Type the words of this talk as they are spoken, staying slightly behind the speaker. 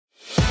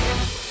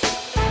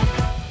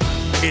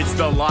It's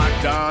the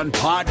Locked On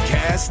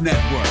Podcast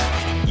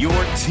Network, your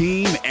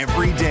team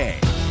every day.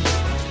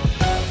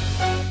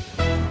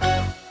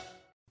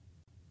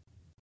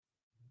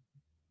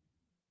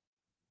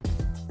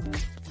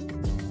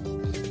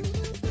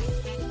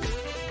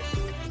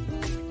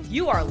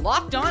 You are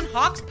Locked On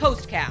Hawks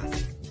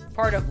Postcast,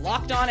 part of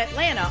Locked On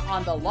Atlanta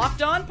on the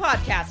Locked On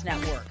Podcast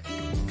Network.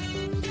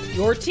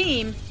 Your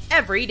team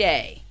every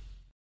day.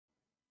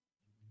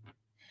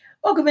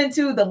 Welcome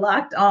into the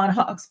Locked On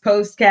Hawks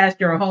Postcast,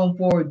 your home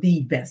for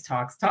the best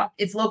Hawks talk.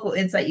 It's local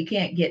insight you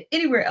can't get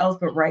anywhere else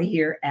but right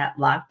here at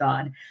Locked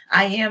On.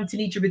 I am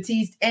Tanisha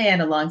Batiste,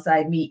 and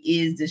alongside me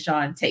is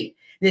Deshaun Tate.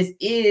 This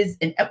is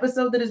an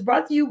episode that is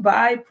brought to you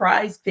by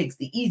Prize Picks,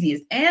 the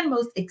easiest and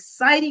most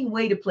exciting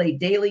way to play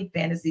daily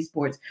fantasy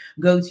sports.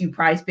 Go to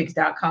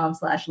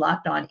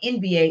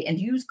prizepicks.com/LockedOnNBA and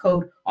use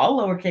code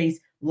all lowercase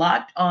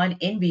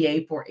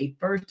LockedOnNBA for a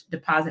first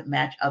deposit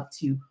match up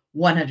to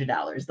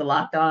 $100. The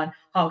Locked On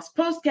Hawks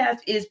Postcast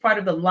is part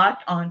of the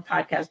Locked On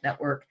Podcast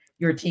Network,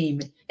 your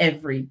team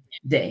every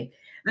day.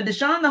 Now,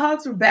 Deshaun, the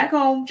Hawks were back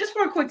home just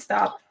for a quick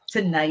stop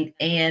tonight,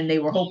 and they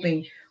were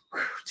hoping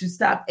to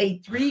stop a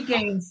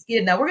 3-game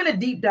skid. Now, we're going to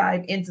deep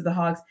dive into the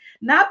Hawks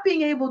not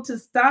being able to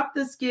stop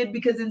the skid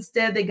because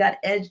instead they got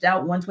edged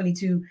out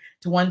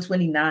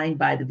 122-129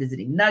 by the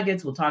visiting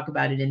Nuggets. We'll talk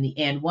about it in the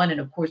and one, and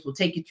of course, we'll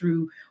take you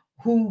through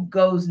who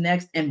goes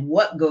next and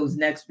what goes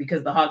next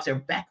because the Hawks are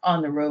back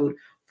on the road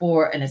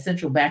for an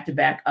essential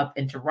back-to-back up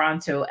in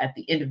Toronto at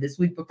the end of this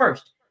week. But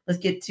first, let's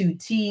get to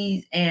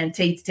T's and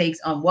Tate's takes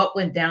on what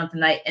went down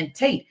tonight. And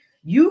Tate,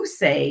 you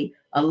say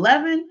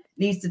 11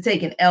 needs to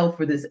take an L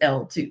for this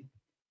L too.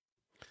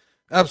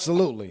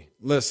 Absolutely.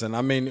 Listen,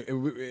 I mean,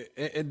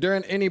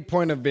 during any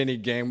point of any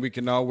game, we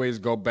can always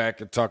go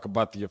back and talk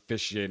about the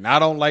officiating. I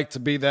don't like to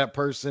be that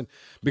person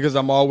because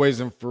I'm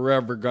always and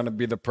forever going to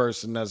be the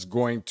person that's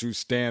going to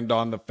stand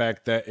on the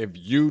fact that if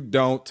you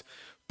don't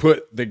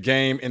put the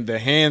game in the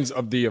hands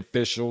of the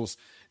officials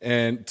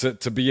and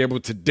to be able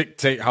to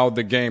dictate how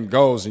the game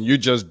goes, and you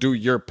just do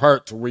your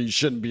part to where you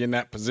shouldn't be in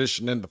that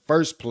position in the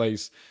first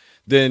place,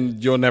 then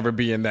you'll never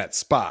be in that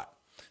spot.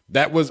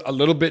 That was a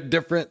little bit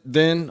different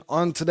than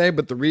on today,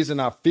 but the reason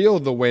I feel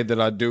the way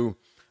that I do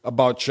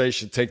about Trae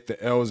should take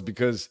the L is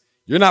because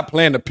you're not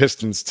playing the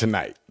Pistons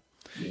tonight.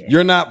 Yeah.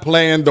 You're not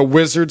playing the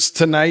Wizards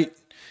tonight.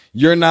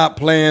 You're not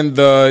playing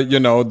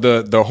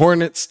the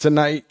Hornets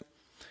tonight.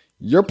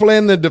 You're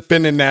playing the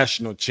defending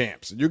national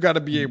champs. You got to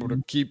be able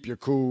to keep your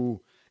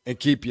cool and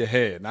keep your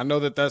head. And I know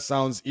that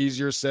sounds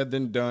easier said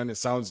than done. It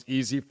sounds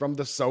easy from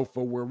the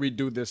sofa where we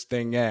do this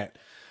thing at.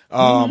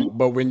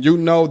 But when you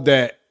know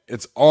that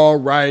it's all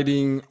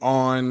riding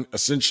on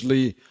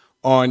essentially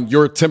on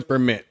your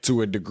temperament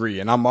to a degree.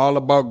 And I'm all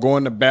about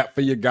going to bat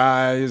for you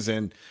guys.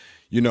 And,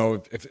 you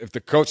know, if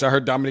the coach, I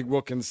heard Dominique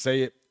Wilkins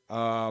say it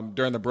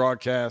during the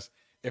broadcast,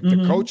 if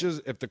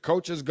the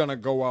coach is going to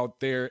go out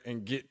there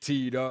and get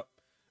teed up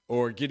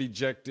or get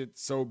ejected,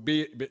 so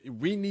be it. But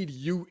we need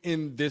you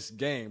in this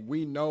game.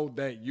 We know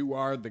that you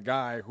are the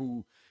guy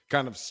who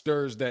kind of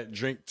stirs that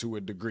drink to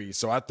a degree.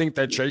 So I think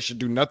that Trae should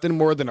do nothing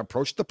more than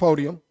approach the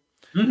podium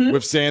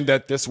with saying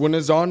that this one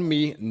is on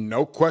me,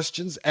 no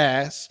questions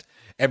asked.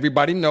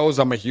 Everybody knows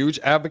I'm a huge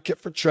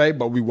advocate for Trae,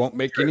 but we won't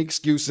make any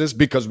excuses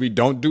because we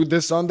don't do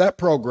this on that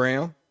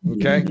program,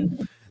 okay?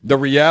 The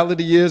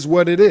reality is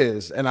what it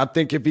is, and I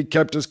think if he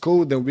kept us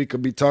cool, then we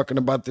could be talking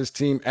about this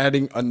team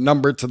adding a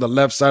number to the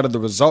left side of the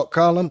result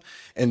column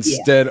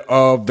instead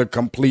of the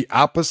complete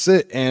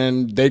opposite,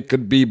 and they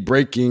could be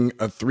breaking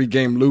a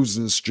 3-game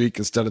losing streak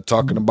instead of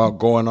talking about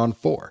going on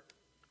 4.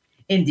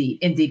 Indeed.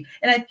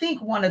 And I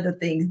think one of the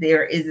things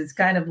there is it's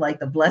kind of like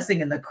the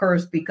blessing and the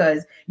curse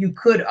because you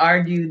could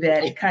argue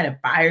that it kind of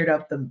fired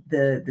up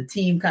the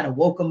team, kind of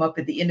woke them up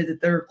at the end of the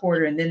third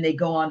quarter, and then they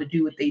go on to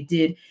do what they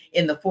did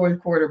in the fourth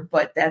quarter.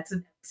 But it's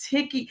a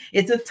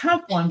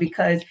tough one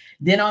because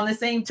then on the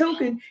same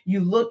token,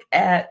 you look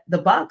at the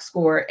box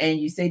score and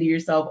you say to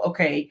yourself,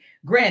 okay,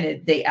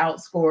 granted, they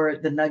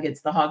outscored the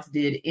Nuggets, the Hawks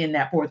did in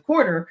that fourth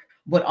quarter.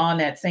 But on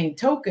that same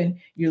token,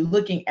 you're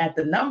looking at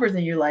the numbers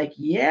and you're like,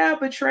 yeah,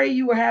 but Trae,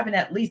 you were having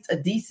at least a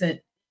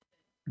decent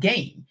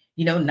game,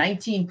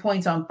 19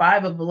 points on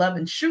 5 of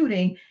 11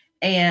 shooting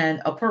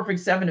and a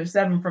perfect 7 of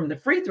 7 from the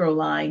free throw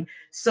line.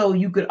 So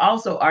you could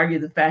also argue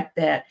the fact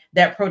that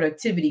that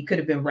productivity could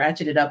have been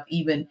ratcheted up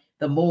even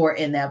the more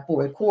in that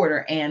fourth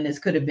quarter, and this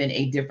could have been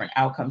a different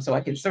outcome. So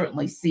I can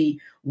certainly see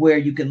where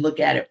you can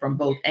look at it from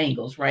both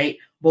angles, right?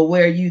 But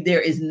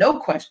there is no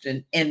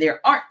question, and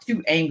there aren't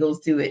 2 angles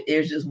to it.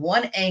 There's just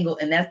one angle,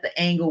 and that's the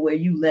angle where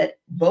you let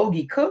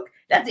Bogey cook.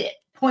 That's it.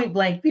 Point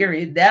blank,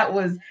 period. That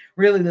was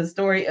really the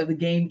story of the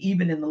game,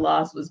 even in the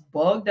loss, was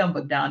Bogdan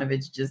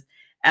Bogdanovic just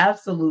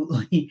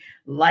absolutely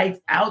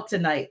lights out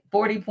tonight.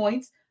 40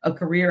 points, a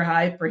career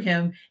high for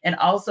him, and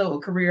also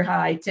a career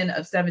high 10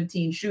 of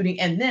 17 shooting,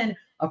 and then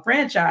a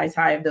franchise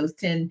high of those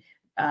 10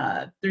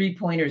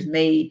 3-pointers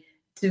made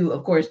to,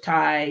 of course,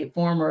 tie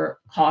former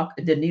Hawk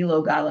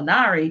Danilo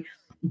Gallinari.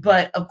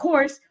 But, of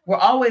course, we're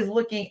always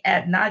looking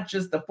at not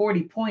just the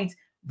 40 points,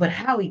 but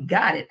how he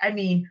got it. I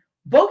mean,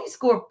 Bogey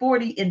scored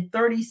 40 in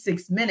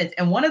 36 minutes.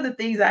 And one of the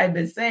things I had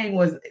been saying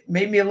was it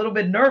made me a little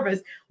bit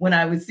nervous when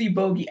I would see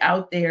Bogey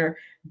out there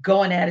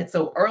going at it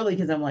so early,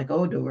 because I'm like,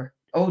 oh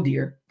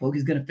dear,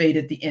 Bogey's going to fade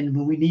at the end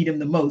when we need him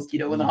the most,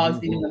 when the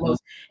Hogs need him the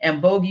most.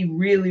 And Bogey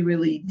really,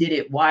 really did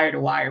it wire to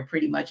wire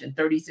pretty much in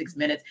 36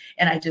 minutes.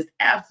 And I just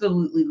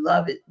absolutely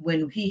love it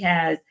when he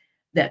has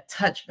that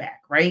touchback,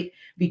 right?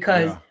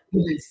 Because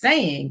we've been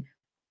saying,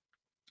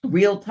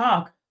 real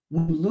talk,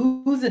 we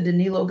lose a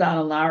Danilo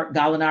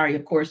Gallinari,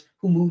 of course,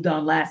 who moved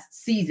on last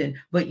season,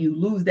 but you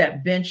lose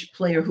that bench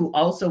player who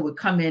also would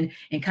come in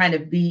and kind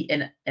of be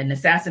an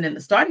assassin in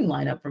the starting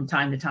lineup from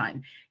time to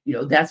time.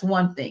 That's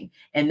one thing.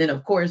 And then,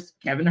 of course,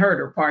 Kevin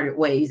Huerter parted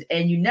ways,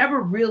 and you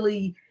never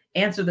really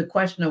answer the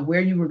question of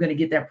where you were going to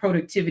get that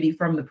productivity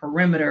from the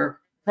perimeter,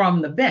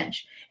 from the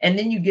bench. And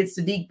then you get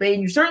Saddiq Bey,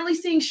 and you're certainly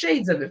seeing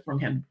shades of it from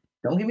him.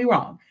 Don't get me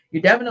wrong.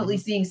 You're definitely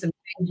seeing some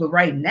things, but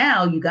right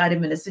now you got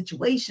him in a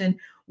situation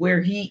where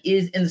he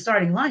is in the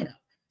starting lineup.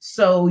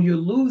 So you're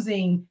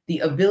losing the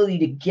ability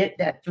to get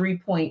that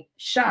 3-point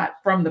shot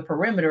from the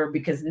perimeter,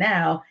 because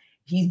now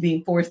he's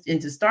being forced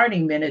into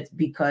starting minutes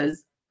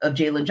because of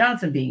Jalen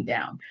Johnson being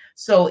down.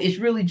 So it's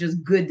really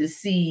just good to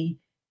see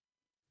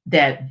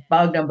that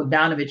Bogdan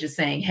Bogdanović is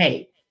saying,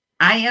 hey,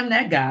 I am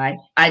that guy.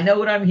 I know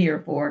what I'm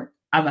here for.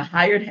 I'm a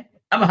hired hand.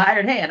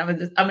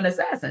 I'm an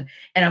assassin,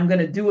 and I'm going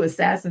to do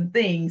assassin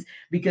things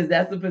because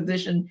that's the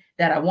position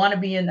that I want to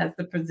be in. That's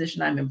the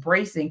position I'm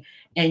embracing.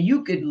 And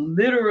you could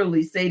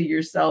literally say to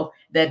yourself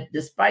that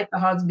despite the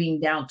Hogs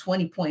being down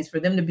 20 points, for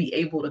them to be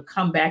able to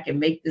come back and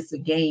make this a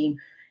game.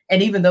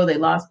 And even though they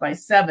lost by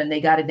 7,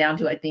 they got it down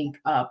to, I think,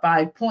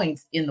 5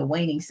 points in the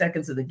waning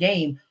seconds of the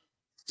game.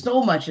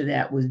 So much of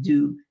that was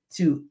due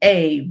to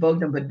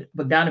Bogdan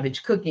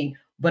Bogdanović cooking,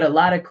 but a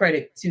lot of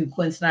credit to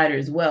Quinn Snyder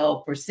as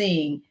well for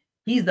seeing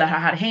he's the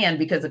hot hand,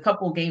 because a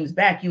couple of games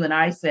back, you and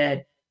I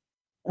said,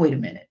 wait a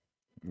minute.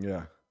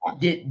 Yeah.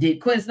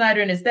 Did Quinn Snyder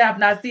and his staff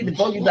not see that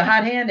Bogey's the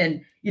hot hand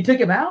and you took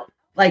him out?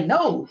 Like,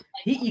 no,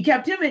 you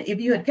kept him in.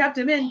 If you had kept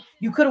him in,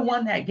 you could have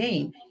won that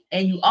game.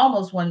 And you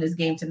almost won this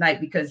game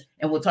tonight because,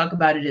 and we'll talk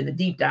about it in the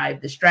deep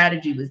dive, the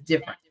strategy was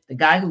different. The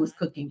guy who was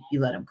cooking, you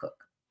let him cook.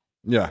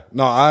 Yeah,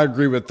 no, I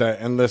agree with that.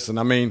 And listen,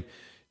 I mean,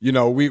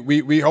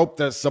 we hope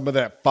that some of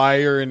that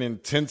fire and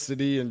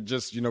intensity and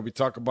just, we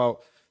talk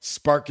about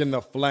sparking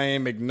the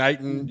flame,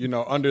 igniting,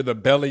 under the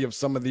belly of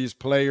some of these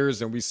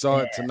players. And we saw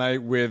it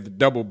tonight with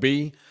Double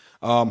B.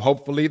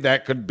 Hopefully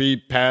that could be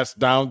passed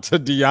down to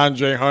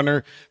DeAndre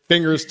Hunter,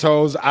 fingers,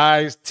 toes,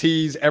 eyes,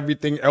 T's,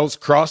 everything else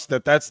crossed,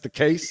 that's the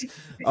case.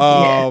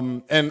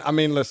 And I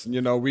mean, listen,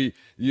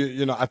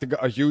 I think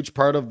a huge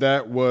part of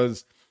that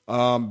was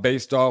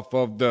based off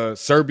of the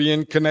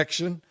Serbian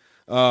connection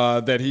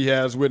that he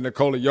has with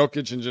Nikola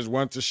Jokic, and just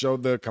want to show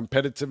the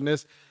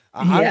competitiveness.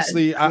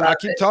 Honestly, I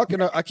keep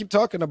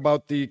talking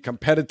about the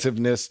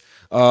competitiveness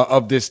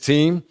of this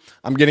team.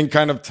 I'm getting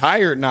kind of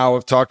tired now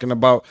of talking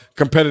about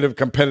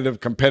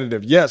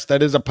competitive. Yes,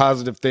 that is a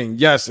positive thing.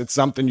 Yes, it's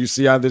something you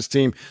see out of this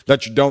team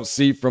that you don't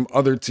see from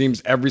other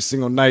teams every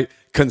single night,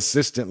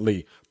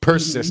 consistently,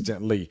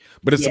 persistently.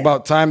 But it's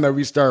about time that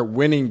we start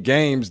winning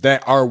games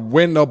that are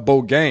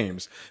winnable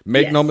games.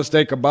 Make no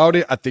mistake about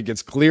it. I think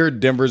it's clear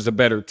Denver's a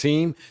better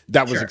team.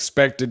 That was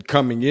expected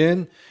coming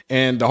in,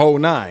 and the whole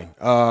nine.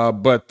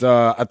 But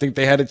I think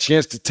they had a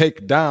chance to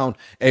take down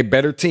a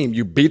better team.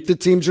 You beat the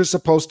teams you're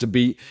supposed to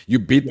beat. You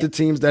beat the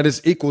teams that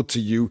is equal to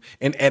you,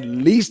 and at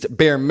least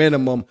bare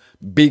minimum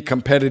be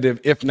competitive,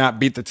 if not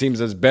beat the teams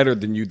that's better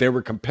than you. They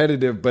were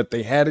competitive, but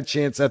they had a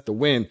chance at the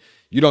win.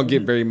 You don't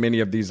get very many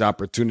of these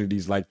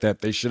opportunities like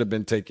that. They should have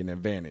been taking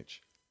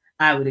advantage.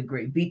 I would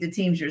agree. Beat the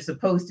teams you're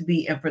supposed to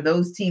beat. And for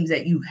those teams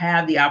that you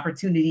have the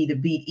opportunity to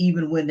beat,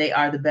 even when they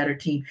are the better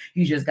team,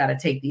 you just got to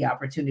take the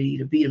opportunity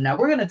to beat them. Now,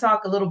 we're going to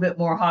talk a little bit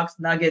more Hawks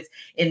Nuggets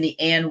in the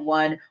and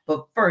one.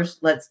 But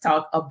first, let's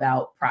talk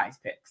about Prize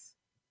Picks.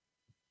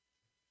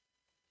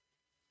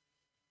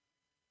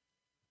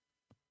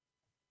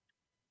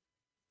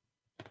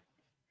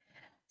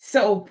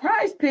 So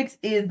Prize Picks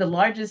is the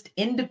largest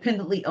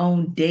independently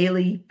owned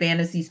daily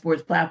fantasy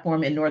sports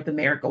platform in North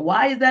America.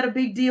 Why is that a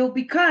big deal?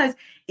 Because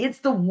it's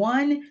the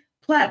one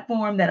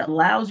platform that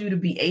allows you to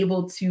be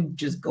able to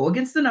just go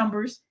against the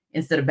numbers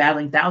instead of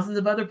battling thousands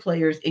of other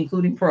players,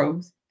 including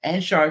pros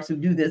and sharks who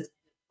do this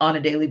on a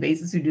daily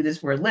basis, who do this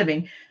for a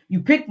living. You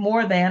pick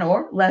more than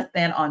or less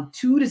than on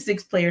 2 to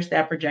 6 player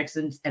stat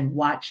projections and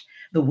watch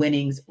the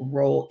winnings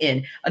roll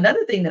in.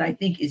 Another thing that I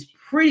think is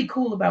pretty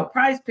cool about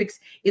Prize Picks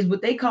is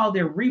what they call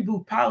their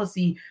reboot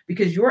policy,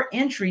 because your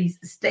entries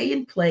stay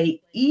in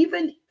play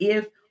even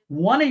if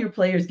one of your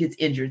players gets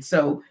injured.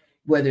 So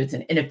whether it's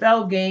an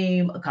NFL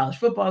game, a college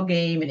football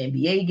game, an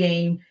NBA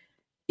game,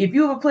 if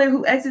you have a player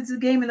who exits the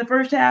game in the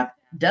first half,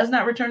 does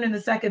not return in the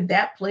second,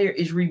 that player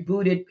is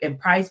rebooted. And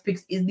Prize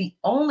Picks is the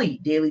only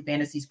daily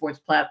fantasy sports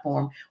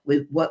platform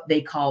with what they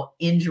call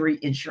injury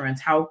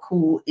insurance. How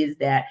cool is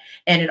that?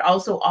 And it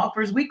also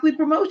offers weekly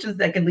promotions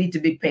that can lead to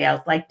big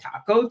payouts like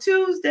Taco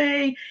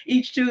Tuesday.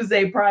 Each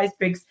Tuesday, Prize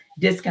Picks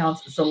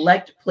discounts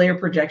select player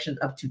projections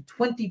up to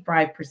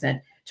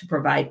 25% to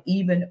provide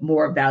even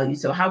more value.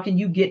 So how can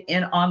you get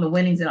in on the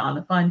winnings and on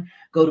the fun?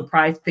 Go to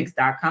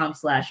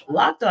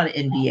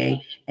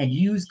prizepicks.com/lockedonnba and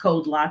use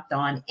code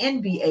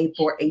LOCKEDONNBA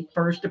for a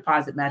first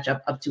deposit matchup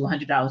up to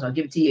 $100. I'll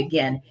give it to you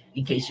again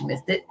in case you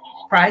missed it.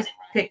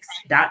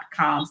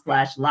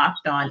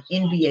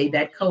 prizepicks.com/lockedonnba.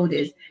 That code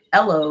is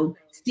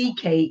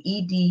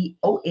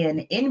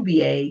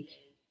LOCKEDONNBA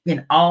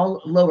in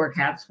all lower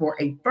caps for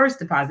a first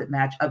deposit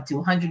match up to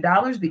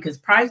 $100 because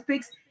Prize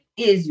Picks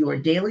is your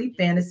daily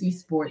fantasy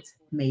sports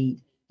made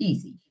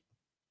easy.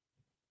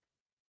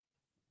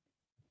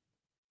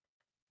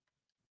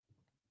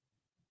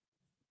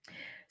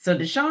 So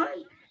Deshaun,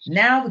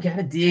 now we got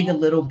to dig a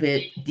little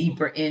bit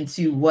deeper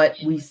into what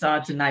we saw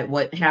tonight,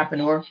 what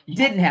happened or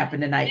didn't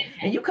happen tonight.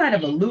 And you kind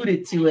of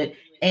alluded to it.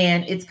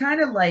 And it's kind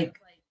of like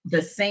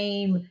the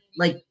same,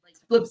 like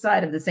flip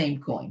side of the same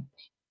coin.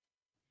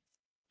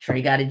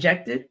 Trae got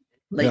ejected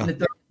late in the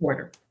third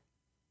quarter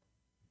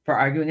for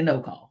arguing a no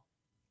call.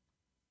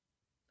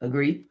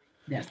 Agreed?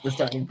 That's the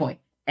starting point.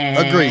 And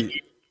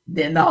agreed.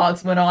 Then the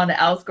Hawks went on to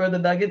outscore the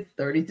Nuggets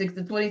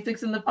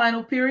 36-26 in the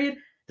final period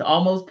to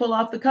almost pull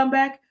off the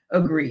comeback.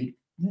 Agreed.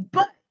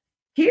 But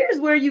here's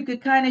where you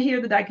could kind of hear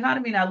the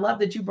dichotomy. And I love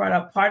that you brought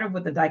up part of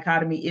what the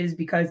dichotomy is,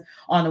 because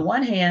on the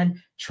one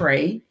hand,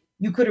 Trae,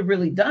 you could have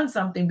really done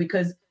something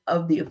because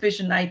of the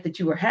efficient night that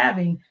you were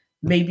having.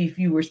 Maybe if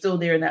you were still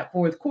there in that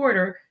fourth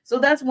quarter. So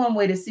that's one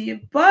way to see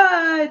it.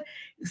 But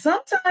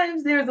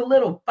sometimes there's a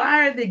little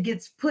fire that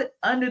gets put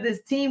under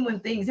this team when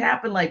things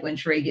happen, like when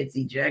Trae gets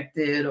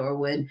ejected or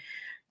when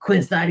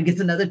Quinn Snyder gets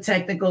another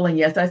technical. And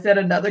yes, I said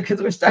another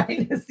because we're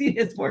starting to see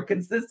this more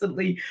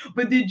consistently.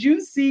 But did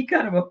you see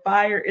kind of a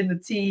fire in the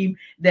team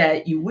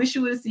that you wish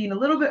you would have seen a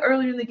little bit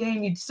earlier in the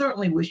game? You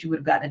certainly wish you would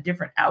have gotten a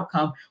different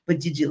outcome. But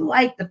did you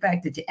like the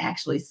fact that you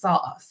actually saw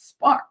a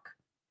spark?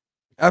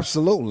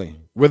 Absolutely,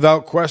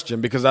 without question.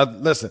 Because I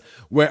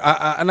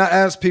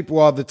ask people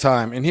all the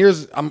time, and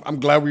I'm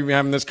glad we're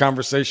having this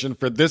conversation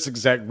for this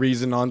exact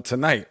reason on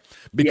tonight,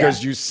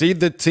 because you see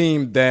the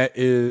team that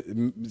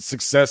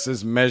success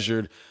is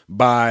measured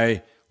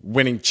by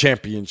winning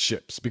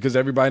championships, because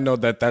everybody know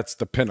that that's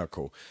the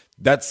pinnacle.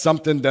 That's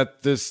something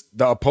that the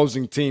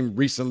opposing team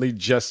recently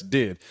just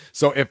did.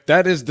 So if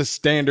that is the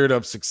standard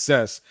of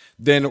success,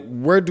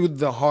 then where do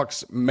the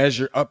Hawks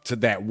measure up to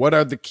that? What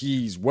are the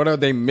keys? What are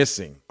they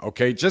missing?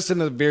 Okay, just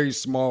in a very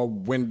small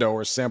window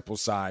or sample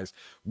size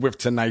with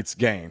tonight's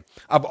game.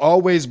 I've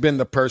always been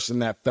the person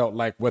that felt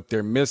like what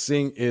they're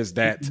missing is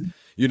that,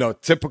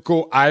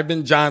 typical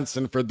Ivan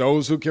Johnson, for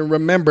those who can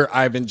remember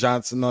Ivan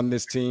Johnson on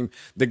this team,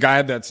 the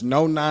guy that's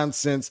no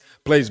nonsense,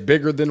 plays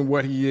bigger than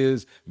what he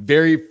is,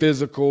 very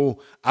physical,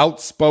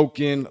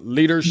 outspoken,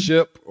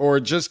 leadership,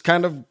 or just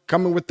kind of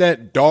coming with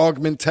that dog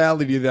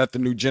mentality that the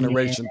new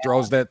generation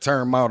throws that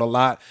term out a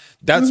lot.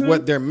 That's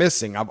what they're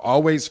missing. I've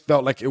always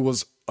felt like it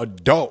was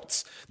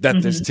adults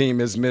that this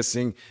team is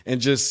missing, and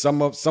just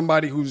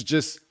somebody who's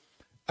just,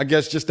 I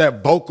guess, just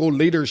that vocal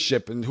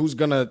leadership, and who's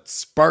gonna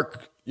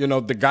spark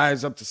the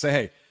guys up to say,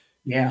 hey,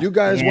 you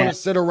guys want to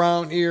sit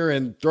around here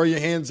and throw your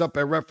hands up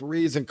at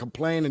referees and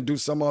complain and do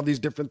some of all these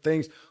different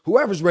things.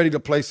 Whoever's ready to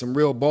play some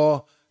real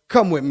ball,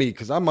 come with me,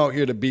 because I'm out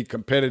here to be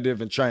competitive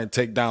and try and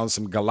take down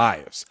some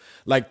Goliaths.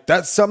 Like,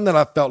 that's something that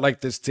I felt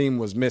like this team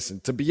was missing.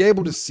 To be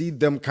able to see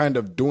them kind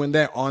of doing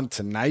that on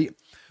tonight,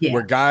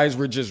 where guys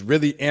were just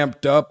really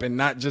amped up and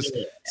not just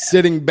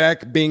sitting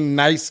back being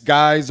nice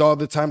guys all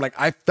the time. Like,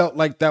 I felt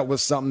like that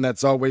was something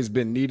that's always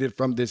been needed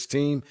from this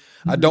team.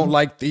 I don't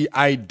like the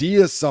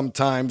idea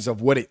sometimes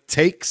of what it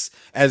takes,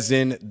 as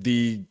in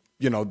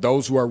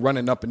those who are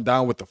running up and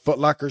down with the Foot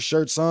Locker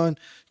shirts on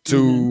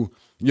to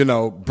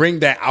bring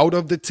that out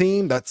of the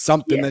team. That's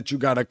something that you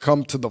got to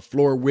come to the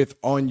floor with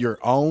on your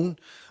own.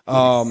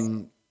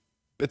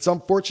 It's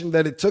unfortunate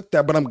that it took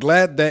that, but I'm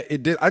glad that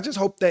it did. I just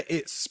hope that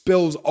it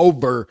spills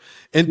over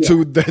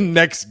into the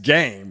next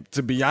game,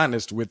 to be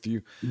honest with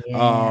you.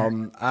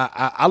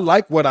 I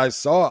like what I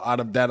saw out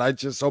of that. I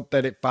just hope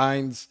that it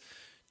finds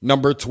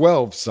number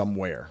 12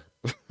 somewhere,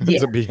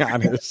 to be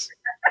honest.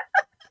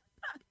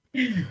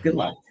 Good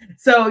luck.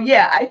 So,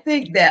 I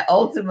think that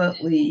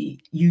ultimately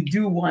you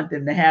do want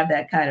them to have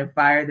that kind of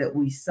fire that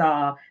we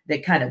saw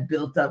that kind of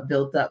built up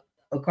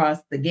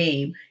across the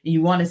game. And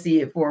you want to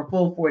see it for a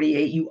full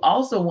 48. You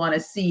also want to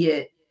see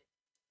it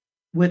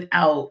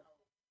without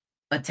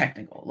a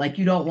technical. Like,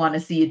 you don't want to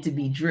see it to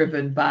be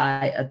driven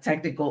by a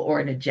technical or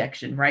an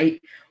ejection,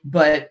 right?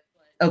 But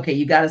okay,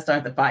 you got to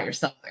start the fire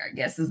somewhere, I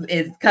guess.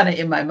 It's kind of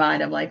in my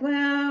mind. I'm like,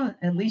 well,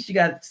 at least you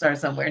got to start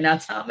somewhere. Now,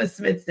 Thomas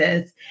Smith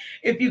says,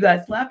 if you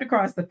got slapped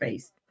across the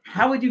face,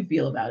 how would you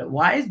feel about it?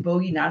 Why is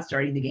Bogey not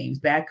starting the games?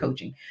 Bad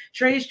coaching.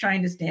 Trae is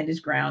trying to stand his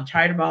ground.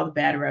 Tired of all the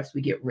bad refs. We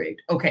get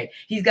rigged. Okay,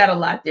 he's got a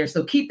lot there.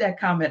 So keep that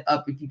comment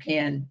up if you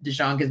can,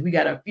 Deshaun, because we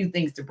got a few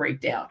things to break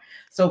down.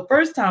 So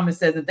first, Thomas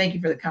says, and thank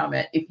you for the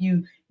comment, if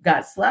you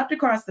got slapped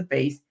across the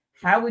face,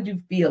 how would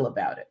you feel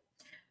about it?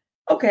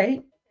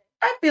 Okay,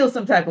 I feel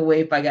some type of way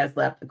if I got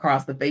slapped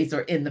across the face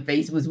or in the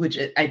face, which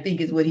I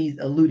think is what he's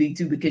alluding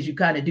to, because you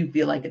kind of do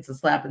feel like it's a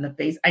slap in the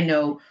face. I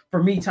know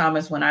for me,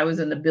 Thomas, when I was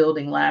in the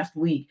building last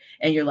week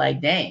and you're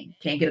like, dang,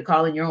 can't get a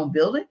call in your own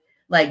building.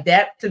 Like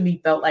that to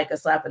me felt like a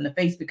slap in the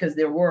face, because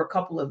there were a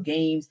couple of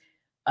games,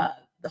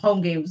 the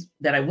home games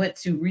that I went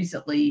to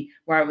recently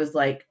where I was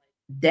like,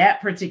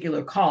 that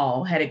particular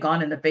call, had it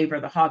gone in the favor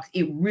of the Hawks,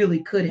 it really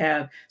could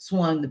have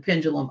swung the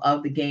pendulum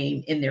of the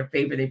game in their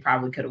favor. They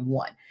probably could have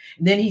won.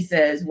 And then he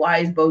says, why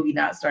is Bogey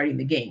not starting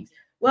the games?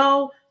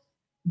 Well,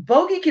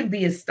 Bogey can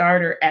be a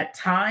starter at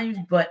times,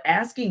 but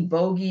asking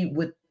Bogey,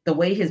 with the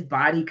way his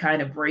body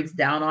kind of breaks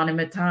down on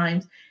him at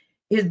times,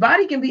 his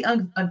body can be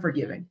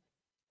unforgiving.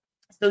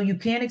 So you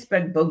can't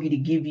expect Bogey to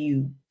give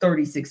you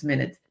 36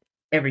 minutes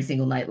every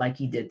single night like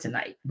he did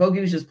tonight.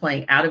 Bogey was just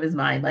playing out of his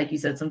mind. Like you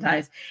said,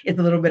 sometimes it's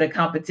a little bit of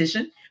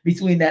competition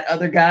between that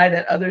other guy,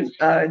 that other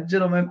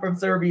gentleman from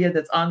Serbia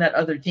that's on that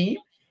other team,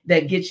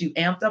 that gets you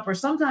amped up. Or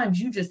sometimes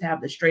you just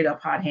have the straight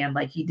up hot hand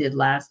like he did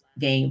last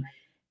game,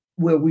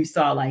 where we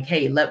saw like,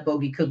 hey, let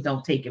Bogey cook,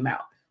 don't take him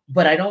out.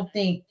 But I don't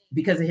think,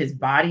 because of his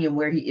body and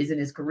where he is in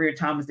his career,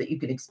 Thomas, that you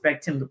can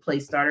expect him to play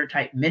starter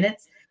type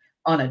minutes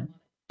on a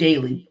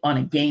daily, on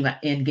a game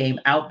in, game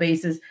out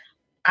basis.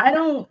 I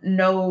don't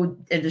know,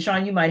 and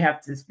Deshaun, you might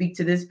have to speak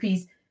to this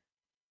piece.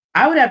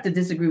 I would have to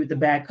disagree with the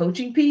bad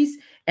coaching piece,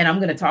 and I'm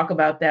going to talk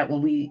about that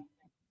when we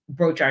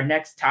broach our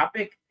next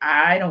topic.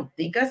 I don't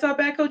think I saw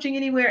bad coaching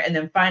anywhere. And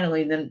then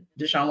finally,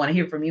 Deshaun, I want to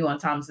hear from you on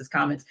Thomas's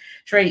comments.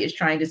 Trae is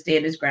trying to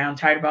stand his ground,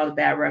 tired of all the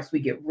bad refs. We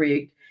get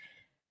rigged.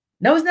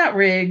 No, it's not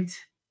rigged,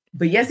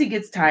 but yes, he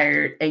gets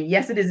tired, and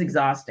yes, it is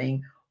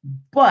exhausting.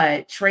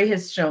 But Trae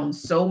has shown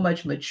so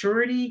much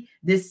maturity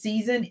this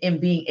season in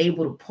being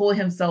able to pull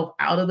himself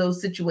out of those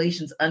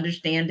situations,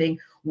 understanding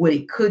what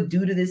it could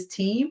do to this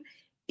team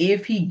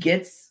if he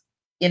gets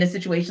in a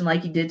situation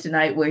like he did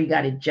tonight where he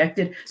got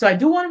ejected. So I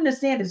do want him to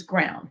stand his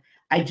ground.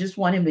 I just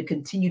want him to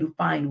continue to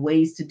find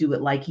ways to do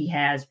it like he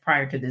has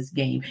prior to this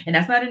game. And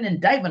that's not an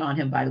indictment on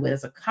him, by the way.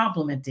 That's a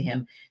compliment to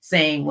him,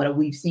 saying what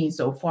we've seen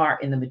so far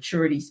in the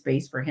maturity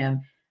space for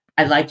him.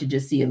 I'd like to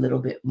just see a little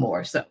bit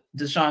more. So,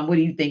 Deshaun, what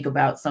do you think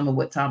about some of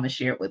what Thomas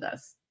shared with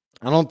us?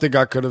 I don't think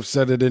I could have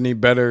said it any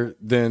better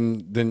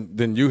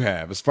than you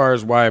have. As far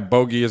as why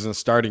Bogey isn't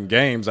starting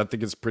games, I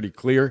think it's pretty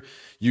clear.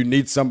 You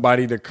need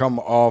somebody to come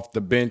off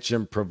the bench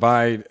and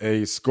provide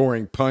a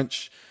scoring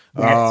punch,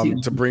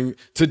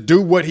 to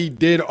do what he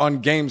did on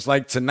games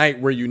like tonight,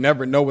 where you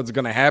never know what's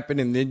going to happen,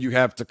 and then you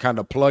have to kind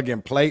of plug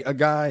and play a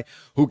guy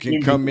who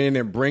can come in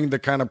and bring the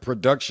kind of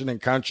production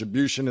and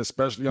contribution,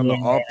 especially on the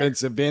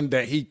offensive end,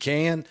 that he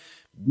can.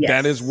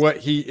 That is what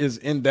he is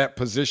in that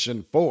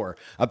position for.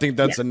 I think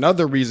that's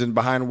another reason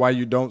behind why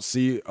you don't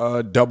see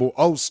Double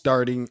O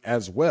starting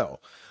as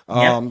well.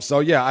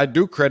 So I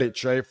do credit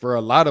Trae for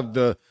a lot of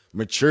the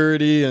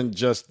maturity and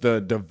just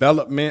the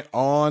development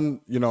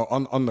on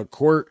the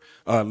court,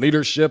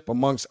 leadership,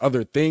 amongst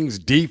other things,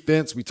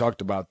 defense. We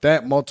talked about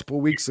that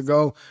multiple weeks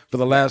ago for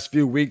the last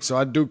few weeks. So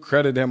I do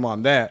credit him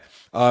on that.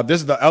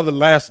 This is the other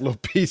last little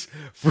piece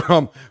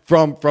from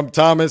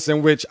Thomas,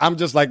 in which I'm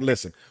just like,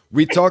 listen,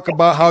 we talk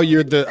about how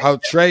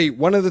Trae,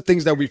 one of the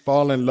things that we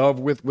fall in love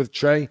with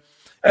Trae,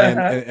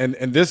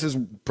 and this is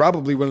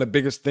probably one of the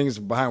biggest things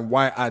behind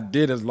why I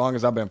did as long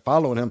as I've been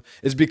following him,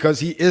 is because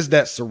he is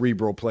that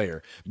cerebral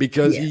player,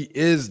 because he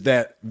is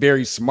that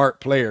very smart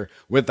player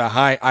with a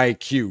high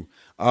IQ.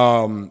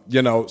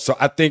 So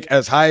I think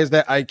as high as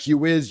that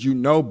IQ is,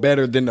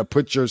 better than to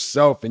put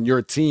yourself and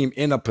your team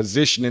in a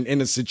position and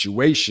in a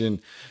situation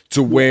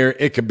to where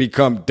it could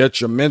become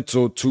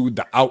detrimental to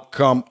the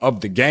outcome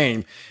of the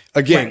game.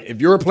 Again, if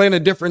you're playing a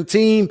different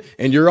team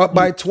and you're up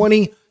by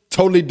 20,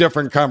 totally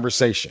different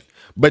conversation.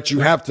 But you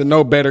have to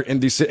know better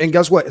in these. And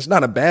guess what? It's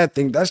not a bad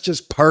thing. That's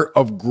just part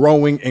of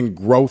growing and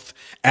growth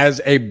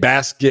as a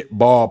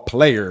basketball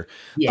player.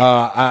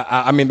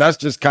 I mean, that's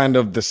just kind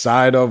of the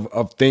side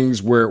of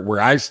things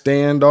where I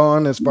stand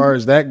on as far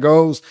as that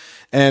goes.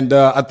 And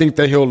I think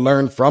that he'll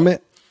learn from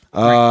it.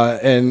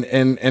 And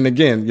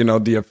again,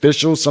 the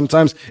officials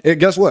sometimes,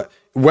 guess what?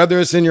 Whether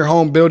it's in your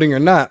home building or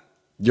not,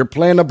 you're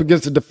playing up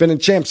against the defending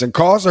champs, and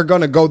calls are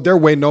going to go their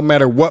way no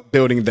matter what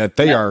building that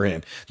they are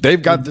in.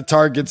 They've got the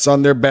targets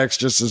on their backs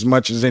just as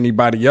much as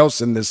anybody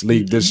else in this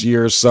league this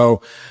year.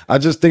 So I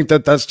just think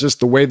that that's just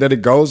the way that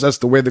it goes. That's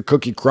the way the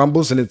cookie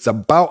crumbles, and it's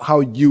about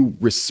how you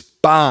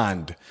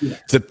respond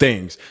to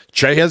things.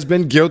 Trae has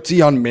been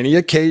guilty on many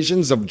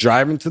occasions of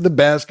driving to the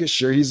basket.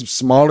 Sure, he's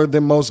smaller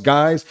than most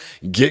guys,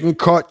 getting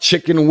caught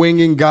chicken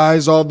winging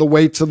guys all the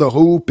way to the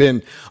hoop,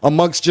 and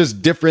amongst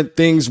just different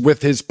things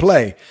with his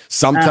play.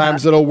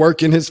 Sometimes it'll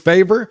work in his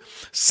favor.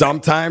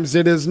 Sometimes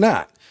it is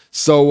not.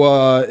 So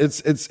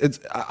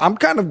I'm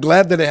kind of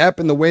glad that it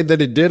happened the way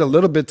that it did, a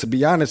little bit, to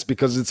be honest,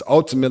 because it's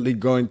ultimately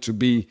going to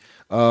be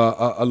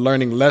a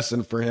learning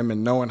lesson for him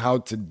and knowing how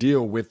to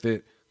deal with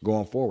it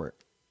going forward.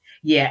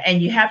 Yeah,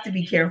 and you have to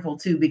be careful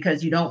too,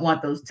 because you don't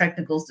want those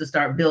technicals to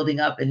start building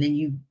up and then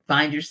you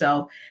find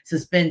yourself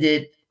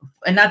suspended.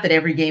 And not that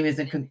every game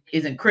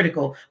isn't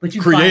critical, but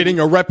you creating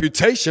a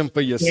reputation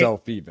for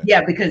yourself, even.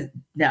 Yeah, because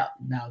Now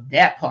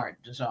that part,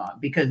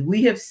 Deshaun, because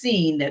we have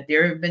seen that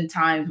there have been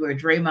times where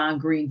Draymond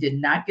Green did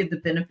not get the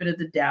benefit of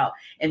the doubt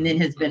and then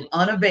has been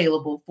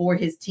unavailable for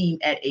his team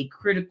at a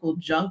critical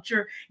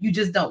juncture. You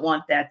just don't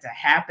want that to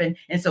happen.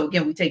 And so,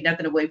 again, we take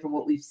nothing away from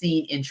what we've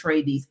seen in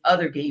Trae these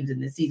other games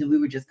in this season. We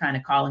were just kind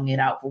of calling it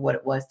out for what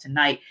it was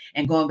tonight.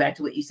 And going back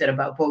to what you said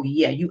about Bogey,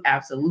 yeah, you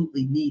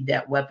absolutely need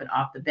that weapon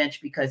off the bench,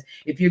 because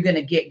if you're going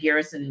to get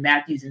Garrison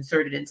Matthews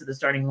inserted into the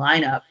starting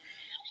lineup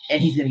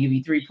and he's going to give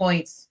you 3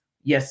 points,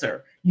 yes,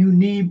 sir. You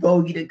need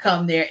Bogey to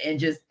come there and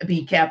just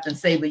be Captain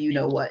Saber, you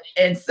know what.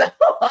 And so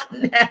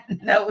on that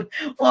note,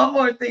 one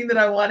more thing that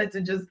I wanted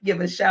to just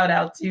give a shout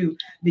out to,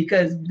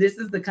 because this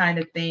is the kind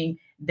of thing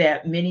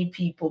that many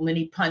people,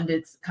 many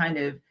pundits kind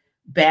of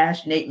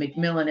bash Nate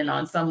McMillan and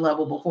on some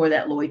level before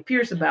that Lloyd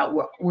Pierce about.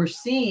 We're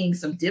seeing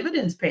some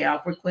dividends pay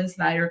off for Quinn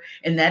Snyder,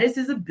 and that is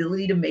his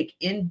ability to make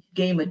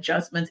in-game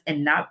adjustments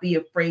and not be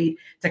afraid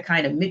to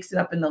kind of mix it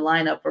up in the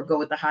lineup or go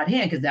with the hot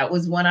hand, because that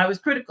was one I was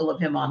critical of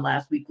him on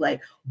last week.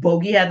 Like,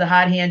 Bogey had the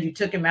hot hand, you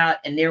took him out,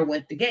 and there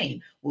went the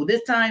game. Well,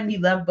 this time he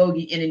left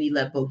Bogey in and he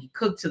let Bogey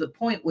cook to the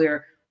point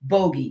where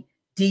Bogey,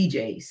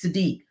 DJ,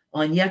 Sadiq,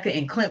 Onyeka,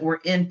 and Clint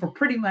were in for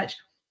pretty much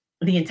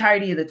the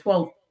entirety of the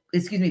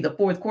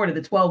fourth quarter,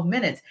 the 12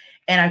 minutes.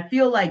 And I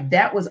feel like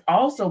that was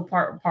also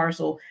part and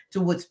parcel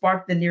to what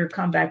sparked the near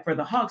comeback for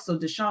the Hawks. So,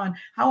 Deshaun,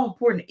 how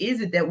important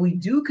is it that we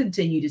do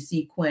continue to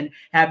see Quinn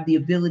have the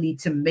ability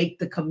to make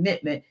the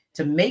commitment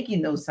to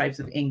making those types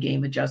of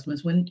in-game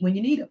adjustments when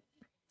you need them?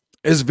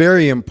 It's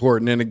very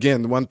important. And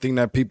again, the one thing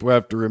that people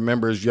have to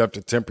remember is you have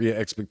to temper your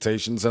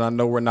expectations. And I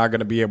know we're not going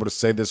to be able to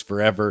say this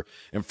forever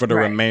and for the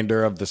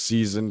remainder of the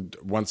season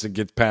once it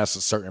gets past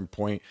a certain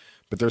point.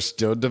 But they're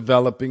still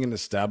developing and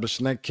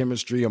establishing that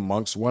chemistry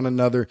amongst one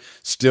another,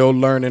 still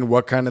learning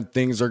what kind of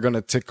things are going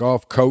to tick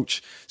off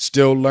Coach,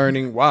 still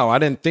learning, wow, I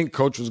didn't think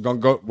Coach was going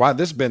to go, wow,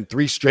 this has been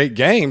 3 straight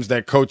games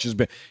that Coach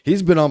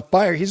he's been on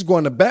fire. He's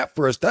going to bat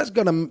for us. That's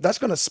going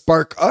to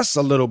spark us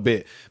a little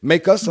bit,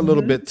 make us a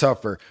little bit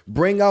tougher,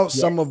 bring out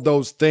some of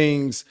those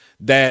things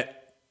that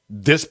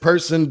this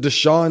person,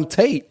 Deshaun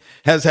Tate,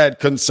 has had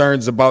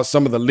concerns about,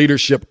 some of the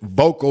leadership,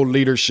 vocal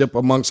leadership,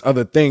 amongst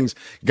other things,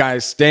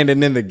 guys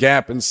standing in the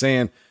gap and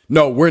saying,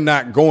 no, we're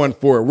not going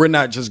for it. We're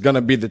not just going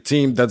to be the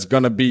team that's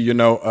going to be,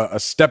 a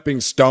stepping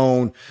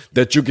stone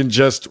that you can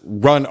just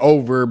run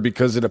over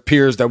because it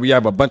appears that we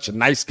have a bunch of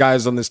nice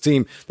guys on this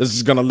team. This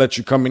is going to let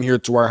you come in here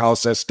to our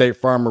house at State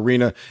Farm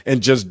Arena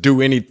and just do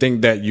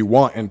anything that you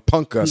want and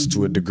punk us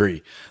to a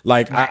degree.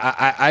 Like,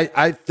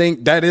 I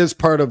think that is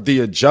part of the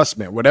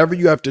adjustment, whatever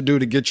you have to do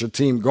to get your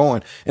team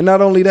going. And not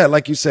only that,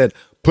 like you said,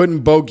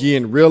 putting Bogey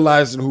in,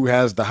 realizing who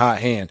has the hot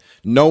hand,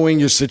 knowing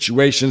your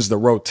situations, the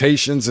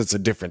rotations. It's a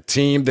different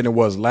team than it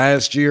was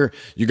last year.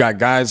 You got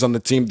guys on the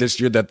team this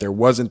year that there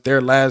wasn't there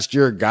last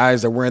year,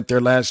 guys that weren't there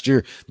last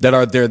year that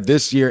are there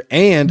this year,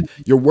 and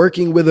you're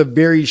working with a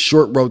very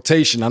short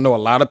rotation. I know a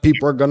lot of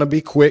people are going to be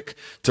quick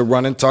to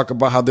run and talk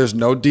about how there's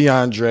no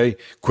DeAndre,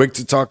 quick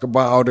to talk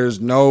about how there's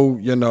no,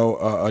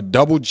 a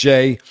double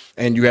J,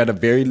 and you had a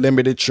very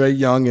limited Trae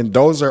Young, and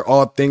those are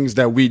all things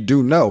that we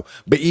do know.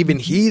 But even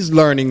he's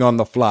learning on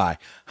the fly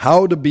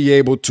how to be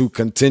able to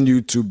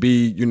continue to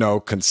be,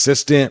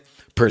 consistent,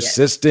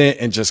 persistent,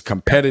 and just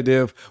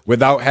competitive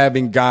without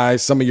having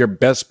guys, some of your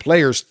best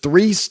players,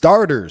 3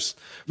 starters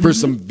for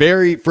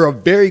for a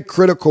very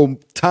critical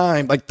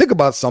time. Like, think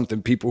about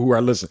something, people who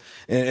are listening.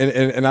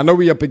 And I know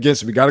we up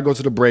against it. We got to go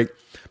to the break.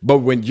 But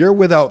when you're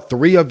without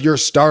 3 of your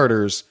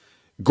starters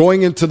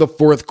going into the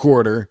fourth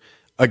quarter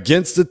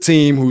against a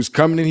team who's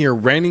coming in here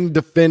reigning,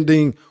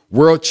 defending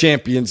world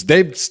champions,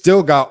 they've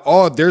still got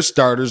all their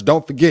starters.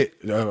 Don't forget,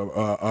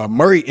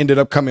 Murray ended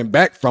up coming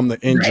back from the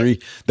injury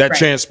that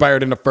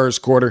transpired in the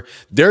first quarter.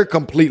 They're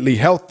completely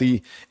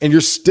healthy, and you're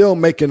still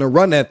making a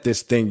run at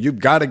this thing. You've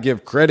got to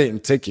give credit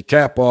and take your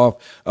cap off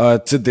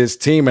to this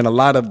team, and a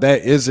lot of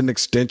that is an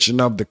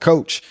extension of the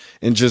coach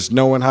and just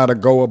knowing how to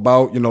go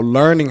about,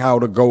 learning how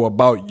to go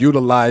about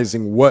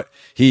utilizing what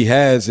he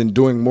has and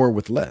doing more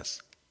with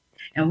less.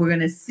 And we're going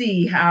to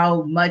see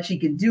how much he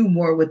can do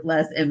more with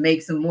less and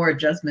make some more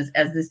adjustments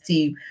as this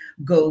team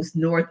goes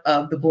north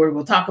of the border.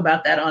 We'll talk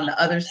about that on the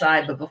other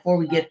side. But before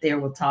we get there,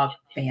 we'll talk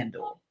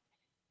FanDuel.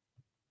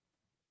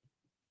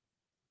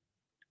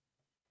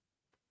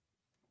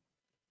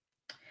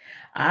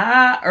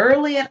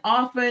 Early and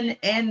often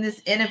in this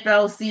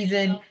NFL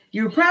season,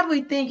 you're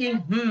probably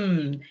thinking,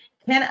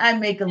 can I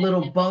make a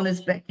little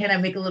bonus bet? Can I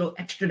make a little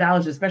extra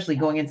dollars, especially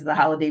going into the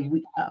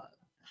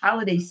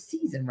holiday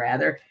season,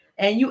 rather?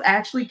 And you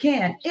actually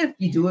can if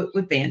you do it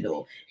with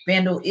FanDuel.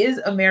 FanDuel is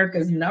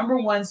America's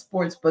 #1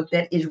 sports book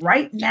that is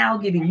right now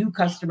giving new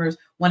customers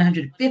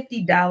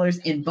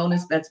 $150 in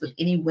bonus bets with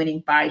any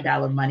winning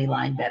 $5 money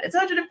line bet. It's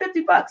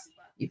 $150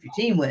 if your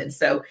team wins.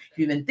 So if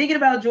you've been thinking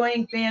about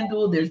joining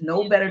FanDuel, there's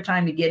no better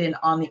time to get in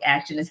on the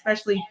action,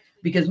 especially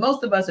because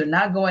most of us are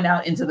not going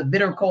out into the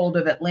bitter cold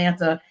of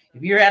Atlanta.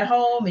 If you're at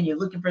home and you're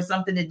looking for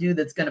something to do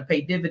that's going to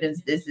pay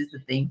dividends, this is the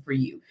thing for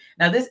you.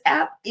 Now, this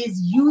app is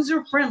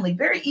user-friendly,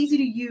 very easy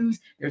to use.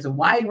 There's a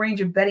wide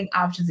range of betting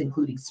options,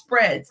 including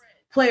spreads,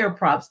 player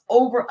props,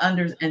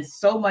 over-unders, and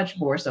so much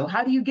more. So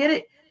how do you get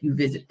it? You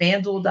visit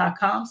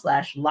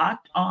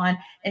FanDuel.com/locked on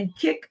and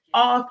kick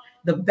off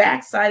the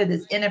backside of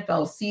this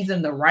NFL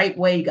season the right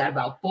way. You got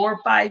about 4 or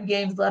 5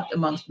 games left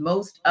amongst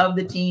most of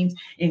the teams,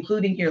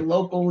 including here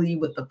locally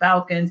with the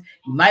Falcons.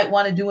 You might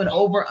want to do an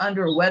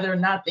over-under, whether or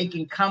not they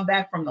can come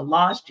back from the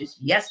loss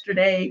just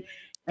yesterday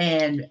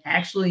and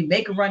actually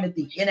make a run at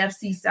the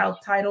NFC South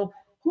title.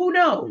 Who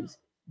knows?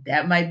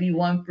 That might be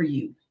one for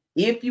you.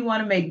 If you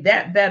want to make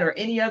that bet or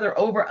any other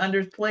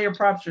over-unders, player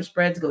props, or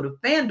spreads, go to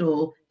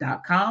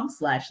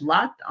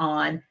FanDuel.com/locked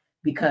on,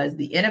 because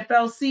the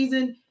NFL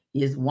season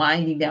is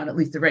winding down, at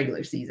least the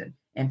regular season.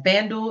 And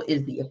FanDuel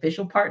is the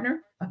official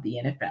partner of the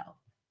NFL.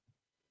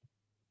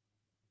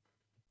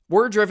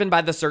 We're driven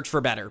by the search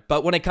for better,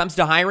 but when it comes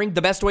to hiring,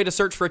 the best way to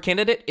search for a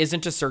candidate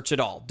isn't to search at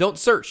all. Don't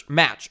search,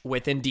 match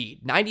with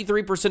Indeed.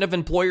 93% of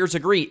employers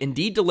agree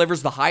Indeed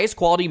delivers the highest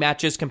quality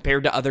matches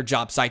compared to other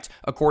job sites,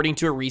 according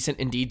to a recent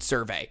Indeed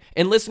survey.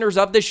 And listeners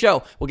of this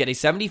show will get a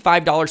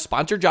 $75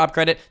 sponsored job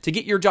credit to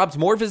get your jobs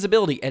more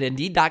visibility at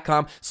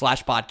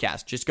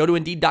Indeed.com/podcast. Just go to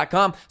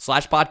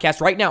Indeed.com/podcast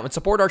right now and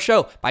support our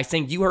show by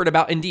saying you heard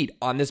about Indeed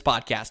on this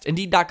podcast.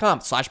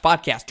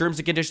 Indeed.com/podcast. Terms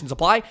and conditions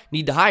apply.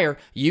 Need to hire?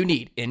 You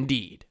need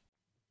Indeed.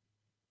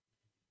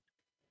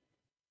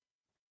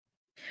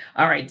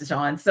 All right,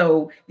 Deshaun.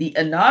 So the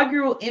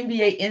inaugural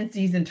NBA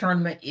in-season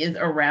tournament is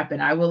a wrap,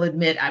 and I will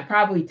admit I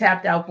probably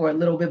tapped out for a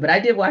little bit, but I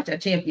did watch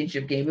that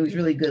championship game. It was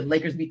really good.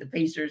 Lakers beat the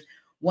Pacers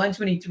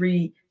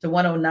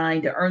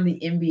 123-109 to earn the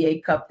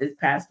NBA Cup this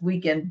past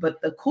weekend. But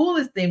the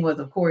coolest thing was,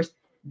 of course,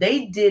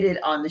 they did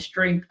it on the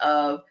strength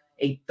of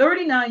a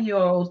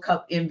 39-year-old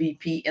Cup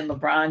MVP in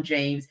LeBron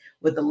James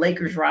with the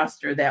Lakers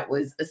roster that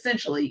was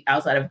essentially,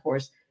 outside of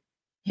course,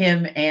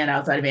 him and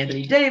outside of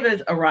Anthony Davis,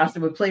 a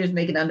roster with players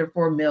making under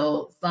 $4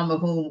 million, some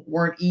of whom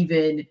weren't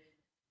even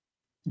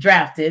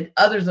drafted,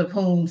 others of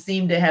whom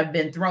seem to have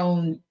been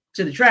thrown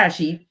to the trash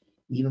heap,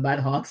 even by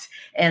the Hawks,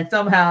 and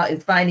somehow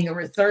is finding a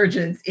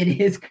resurgence in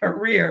his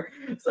career.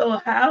 So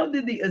how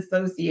did the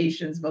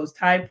association's most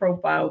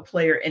high-profile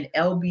player in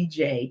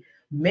LBJ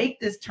make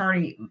this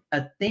tourney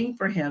a thing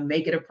for him,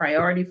 make it a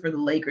priority for the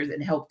Lakers,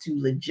 and help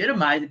to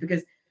legitimize it?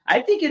 Because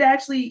I think it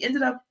actually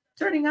ended up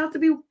turning out to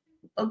be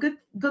a good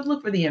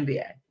look for the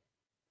NBA. I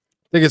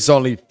think it's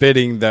only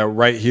fitting that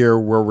right here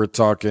where we're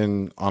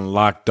talking on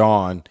Locked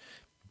On,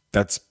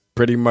 that's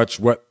pretty much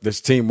what this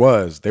team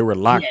was. They were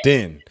locked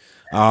in,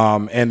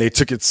 and they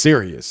took it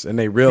serious, and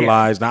they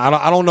realized. Now,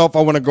 I don't know if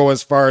I want to go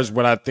as far as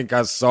what I think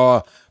I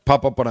saw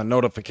pop up on a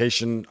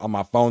notification on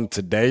my phone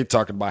today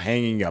talking about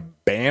hanging a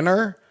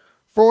banner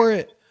for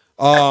it.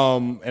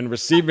 And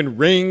receiving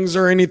rings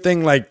or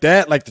anything like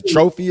that. Like the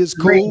trophy is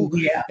cool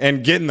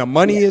and getting the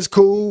money is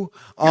cool.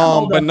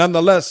 But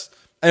nonetheless,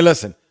 hey,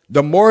 listen,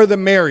 the more the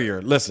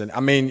merrier. Listen, I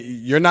mean,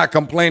 you're not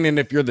complaining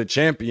if you're the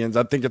champions.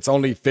 I think it's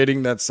only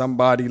fitting that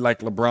somebody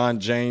like LeBron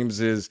James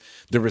is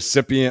the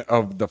recipient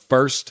of the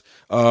first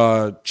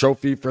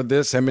trophy for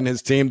this. Him and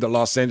his team, the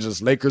Los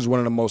Angeles Lakers, one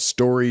of the most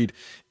storied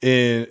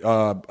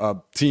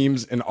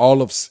teams in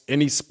all of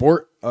any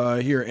sport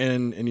here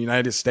in the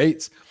United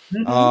States.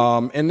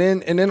 And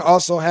then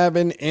also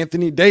having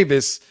Anthony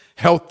Davis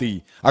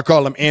healthy. I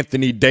call him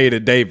Anthony Data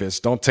Davis.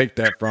 Don't take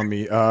that from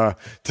me,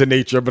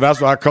 Tanitra, but that's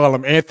why I call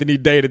him Anthony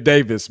Data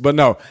Davis. But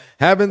no,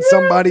 having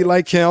somebody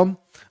like him,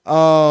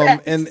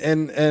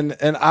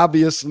 and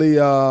obviously,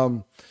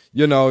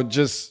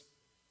 just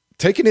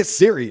taking it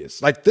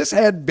serious. Like this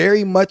had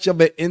very much of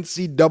an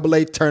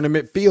NCAA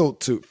tournament feel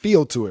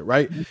to it,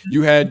 right?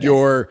 You had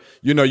your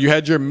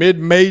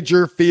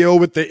mid-major feel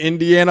with the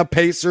Indiana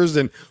Pacers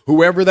and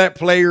whoever that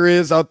player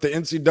is out the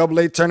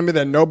NCAA tournament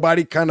that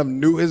nobody kind of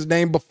knew his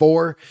name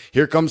before.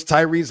 Here comes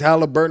Tyrese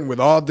Halliburton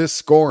with all this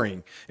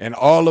scoring and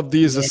all of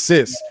these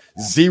assists,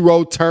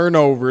 0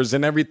 turnovers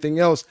and everything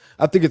else.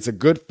 I think it's a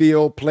good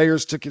feel.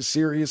 Players took it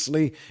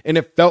seriously, and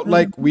it felt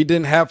like we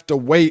didn't have to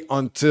wait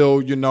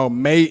until,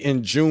 May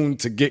and June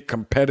to get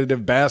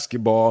competitive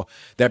basketball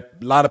that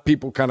a lot of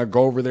people kind of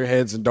go over their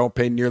heads and don't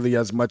pay nearly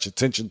as much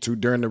attention to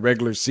during the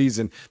regular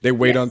season. They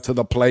wait until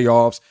the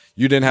playoffs.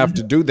 You didn't have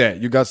to do that.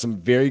 You got some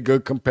very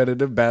good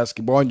competitive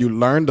basketball, and you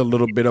learned a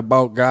little bit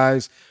about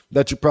guys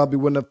that you probably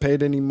wouldn't have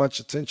paid any much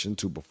attention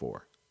to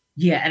before.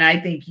 Yeah, and I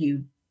think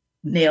you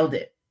nailed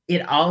it.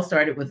 It all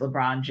started with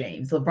LeBron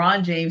James.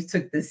 LeBron James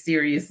took this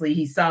seriously.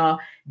 He saw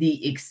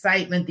the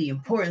excitement, the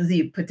importance,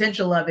 the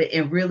potential of it,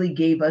 and really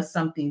gave us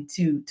something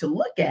to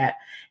look at.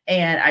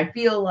 And I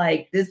feel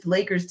like this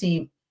Lakers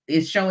team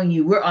is showing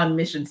you we're on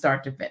mission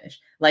start to finish.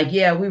 Like,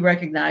 yeah, we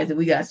recognize that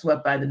we got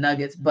swept by the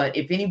Nuggets, but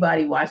if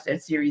anybody watched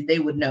that series, they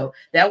would know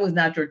that was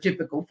not your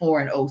typical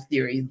 4-0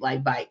 series,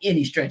 like by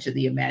any stretch of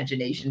the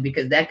imagination,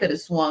 because that could have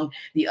swung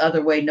the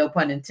other way, no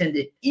pun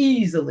intended,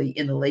 easily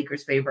in the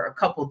Lakers' favor a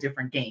couple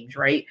different games,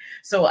 right?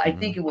 So I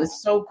think it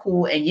was so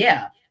cool. And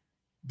yeah,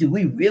 do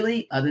we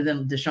really, other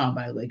than Deshaun,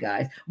 by the way,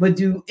 guys, but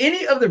do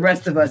any of the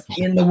rest of us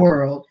in the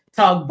world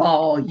talk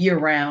ball year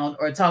round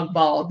or talk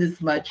ball this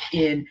much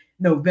in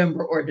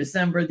November or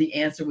December? The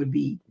answer would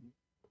be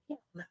no.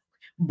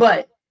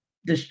 But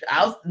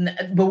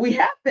But we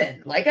have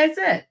been, like I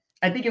said,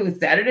 I think it was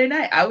Saturday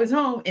night. I was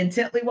home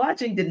intently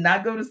watching, did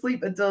not go to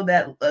sleep until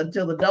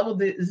the double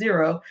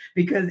zero,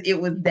 because it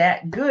was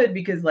that good.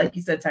 Because like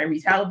you said,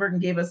 Tyrese Halliburton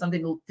gave us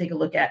something to take a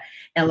look at.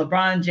 And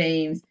LeBron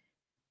James,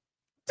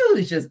 dude,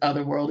 is just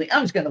otherworldly.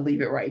 I'm just going to leave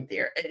it right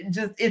there.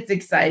 It's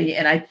exciting.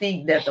 And I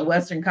think that the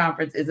Western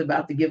Conference is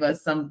about to give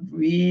us something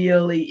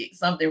really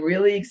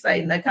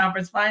exciting. The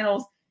conference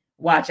finals,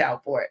 watch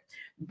out for it.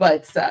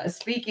 But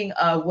speaking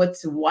of what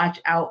to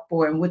watch out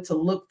for and what to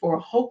look for,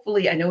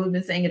 hopefully, I know we've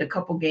been saying it a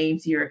couple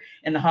games here,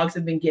 and the Hawks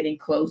have been getting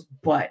close,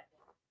 but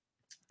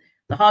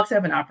the Hawks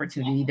have an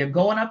opportunity. They're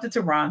going up to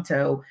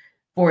Toronto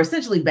for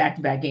essentially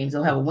back-to-back games.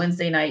 They'll have a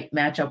Wednesday night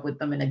matchup with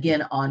them, and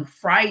again on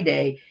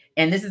Friday.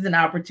 And this is an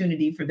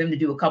opportunity for them to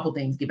do a couple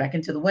things: get back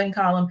into the win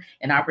column,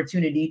 an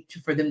opportunity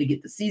for them to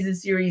get the season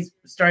series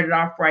started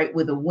off right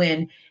with a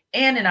win,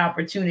 and an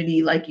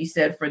opportunity, like you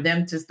said, for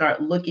them to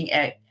start looking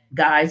at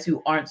guys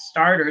who aren't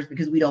starters,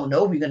 because we don't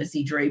know if you're going to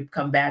see Trae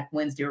come back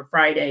Wednesday or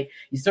Friday.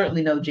 You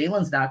certainly know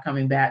Jalen's not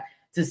coming back,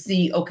 to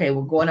see, okay,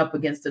 we're going up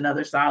against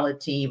another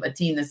solid team, a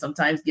team that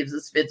sometimes gives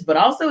us fits, but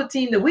also a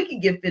team that we can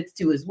give fits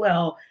to as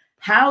well.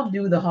 How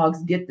do the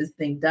Hawks get this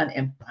thing done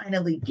and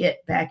finally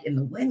get back in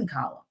the win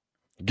column?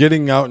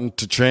 Getting out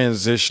into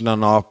transition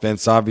on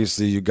offense,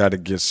 obviously you got to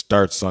get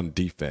starts on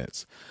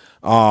defense.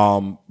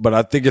 But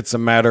I think it's a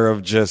matter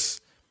of just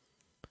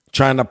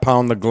trying to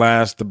pound the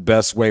glass the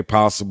best way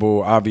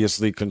possible,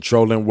 obviously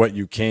controlling what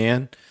you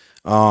can,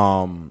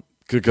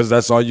 because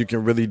that's all you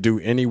can really do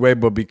anyway.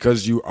 But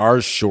because you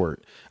are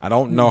short, I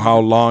don't know how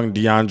long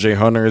DeAndre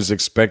Hunter is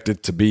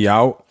expected to be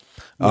out.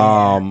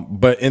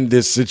 But in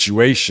this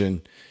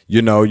situation,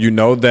 you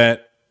know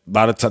that a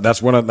lot of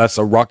times that's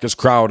a raucous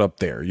crowd up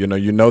there. You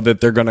know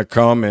that they're going to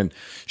come and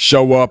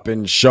show up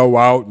and show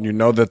out, and you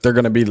know that they're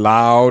going to be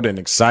loud and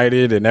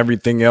excited and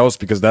everything else,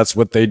 because that's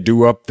what they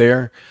do up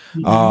there.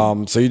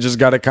 So you just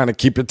got to kind of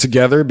keep it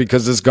together,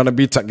 because it's going to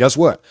be guess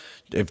what?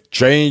 If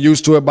Trae ain't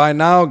used to it by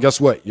now,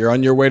 guess what? You're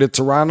on your way to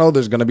Toronto.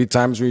 There's going to be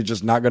times where you're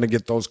just not going to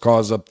get those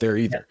calls up there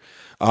either.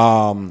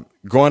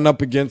 Going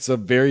up against a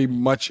very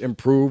much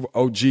improved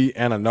OG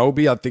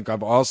Anunoby, I think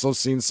I've also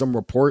seen some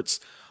reports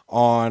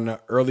on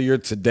earlier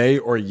today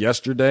or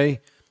yesterday,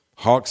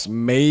 Hawks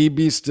may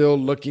be still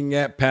looking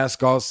at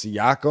Pascal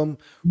Siakam.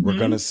 We're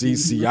going to see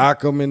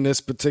Siakam in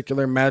this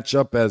particular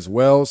matchup as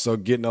well, so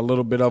getting a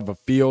little bit of a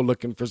feel,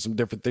 looking for some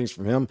different things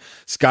from him.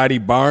 Scotty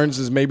Barnes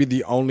is maybe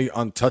the only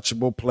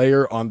untouchable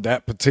player on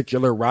that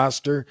particular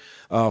roster,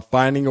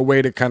 finding a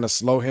way to kind of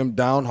slow him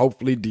down.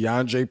 Hopefully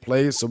DeAndre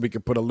plays so we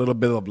can put a little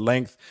bit of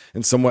length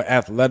and somewhat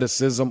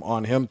athleticism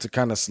on him to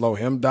kind of slow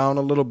him down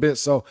a little bit.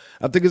 So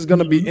I think it's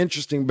going to be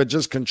interesting, but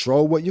just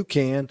control what you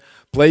can.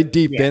 Play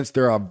defense.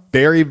 They're a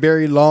very,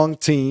 very long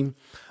team.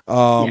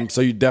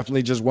 So you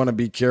definitely just want to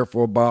be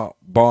careful about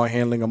ball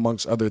handling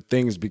amongst other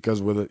things,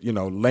 because with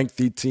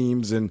lengthy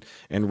teams and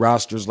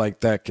rosters like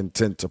that can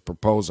tend to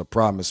propose a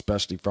problem,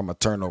 especially from a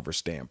turnover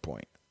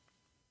standpoint.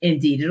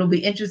 Indeed. It'll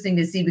be interesting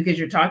to see, because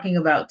you're talking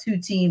about two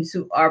teams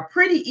who are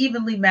pretty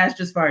evenly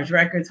matched as far as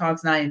records.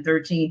 Hawks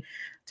 9-13,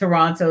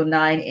 Toronto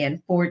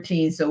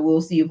 9-14. So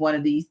we'll see if one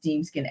of these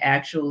teams can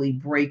actually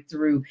break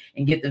through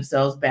and get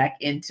themselves back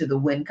into the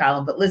win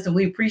column. But listen,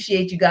 we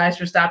appreciate you guys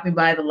for stopping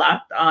by the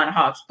Locked On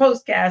Hawks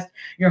Postcast,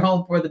 your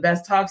home for the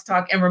best Hawks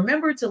talk. And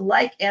remember to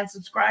like and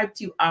subscribe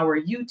to our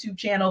YouTube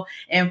channel.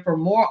 And for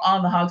more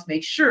on the Hawks,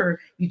 make sure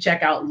you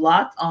check out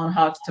Locked On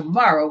Hawks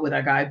tomorrow with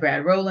our guy,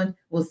 Brad Rowland.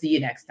 We'll see you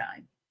next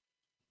time.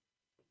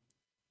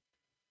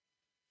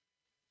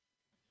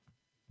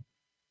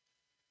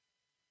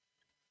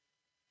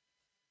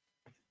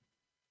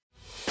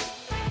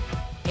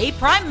 Hey,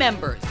 Prime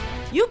members,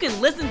 you can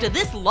listen to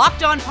this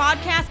Locked On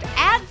podcast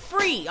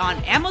ad-free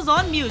on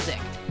Amazon Music.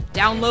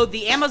 Download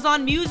the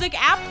Amazon Music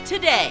app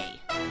today.